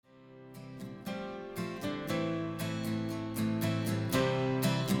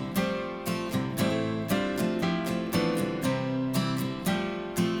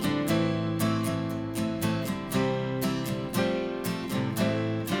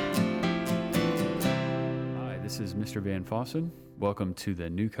This is Mr. Van Fossen. Welcome to the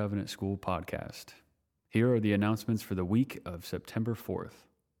New Covenant School podcast. Here are the announcements for the week of September 4th.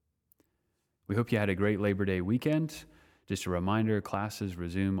 We hope you had a great Labor Day weekend. Just a reminder, classes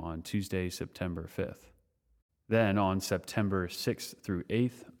resume on Tuesday, September 5th. Then on September 6th through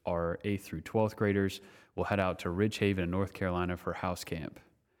 8th, our 8th through 12th graders will head out to Ridge Haven, North Carolina for house camp.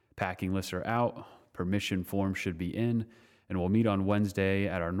 Packing lists are out, permission forms should be in, and we'll meet on Wednesday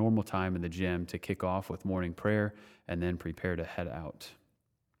at our normal time in the gym to kick off with morning prayer and then prepare to head out.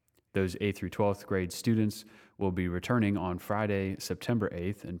 Those 8th through 12th grade students will be returning on Friday, September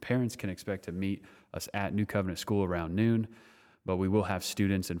 8th, and parents can expect to meet us at New Covenant School around noon, but we will have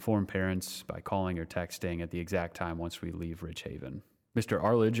students inform parents by calling or texting at the exact time once we leave Ridge Haven. Mr.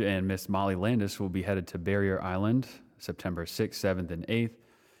 Arledge and Miss Molly Landis will be headed to Barrier Island September 6th, 7th, and 8th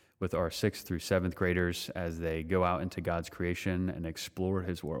with our 6th through 7th graders as they go out into God's creation and explore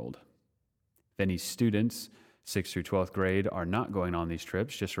His world. If any students 6th through 12th grade are not going on these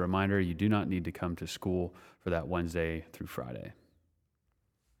trips, just a reminder, you do not need to come to school for that Wednesday through Friday.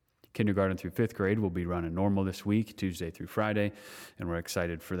 Kindergarten through 5th grade will be running normal this week, Tuesday through Friday, and we're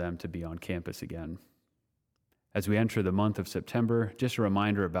excited for them to be on campus again. As we enter the month of September, just a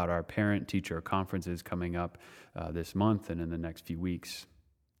reminder about our parent-teacher conferences coming up this month and in the next few weeks.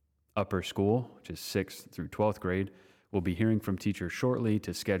 Upper school, which is 6th through 12th grade, will be hearing from teachers shortly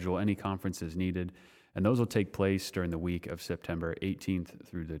to schedule any conferences needed, and those will take place during the week of September 18th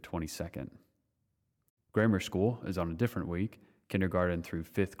through the 22nd. Grammar school is on a different week, kindergarten through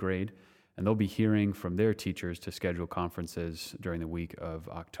 5th grade, and they'll be hearing from their teachers to schedule conferences during the week of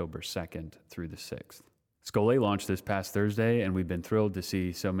October 2nd through the 6th. Scholé launched this past Thursday, and we've been thrilled to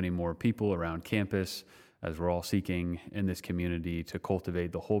see so many more people around campus as we're all seeking in this community to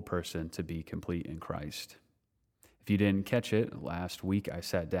cultivate the whole person to be complete in Christ. If you didn't catch it, last week I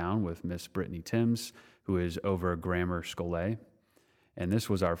sat down with Miss Brittany Timms, who is over Grammar Scholé, and this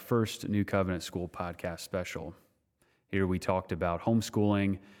was our first New Covenant School podcast special. Here we talked about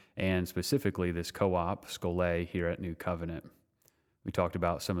homeschooling and specifically this co-op, Scholé, here at New Covenant. We talked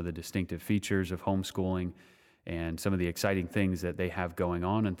about some of the distinctive features of homeschooling and some of the exciting things that they have going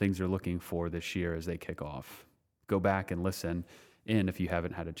on and things they're looking for this year as they kick off. Go back and listen in if you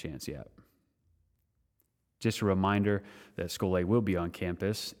haven't had a chance yet. Just a reminder that Scholé will be on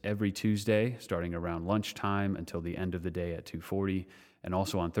campus every Tuesday, starting around lunchtime until the end of the day at 2:40, and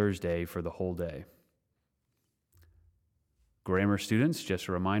also on Thursday for the whole day. Grammar students, just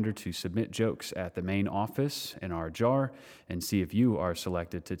a reminder to submit jokes at the main office in our jar and see if you are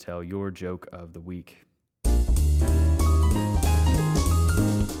selected to tell your joke of the week.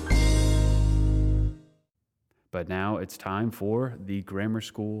 But now it's time for the Grammar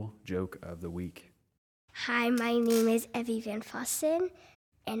School Joke of the Week. Hi, my name is Evie Van Fossen,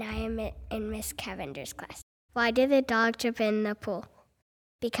 and I am in Miss Cavender's class. Why did the dog jump in the pool?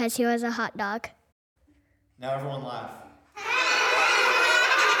 Because he was a hot dog. Now everyone laugh.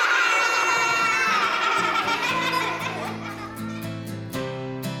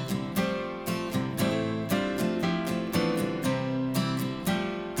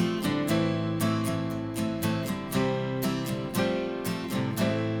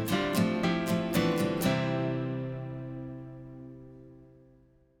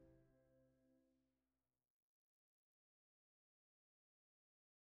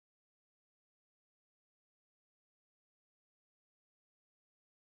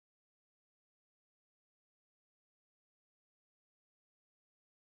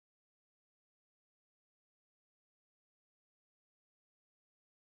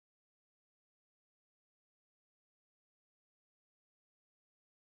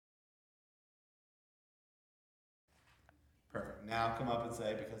 Perfect. Now come up and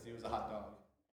say, because he was a hot dog.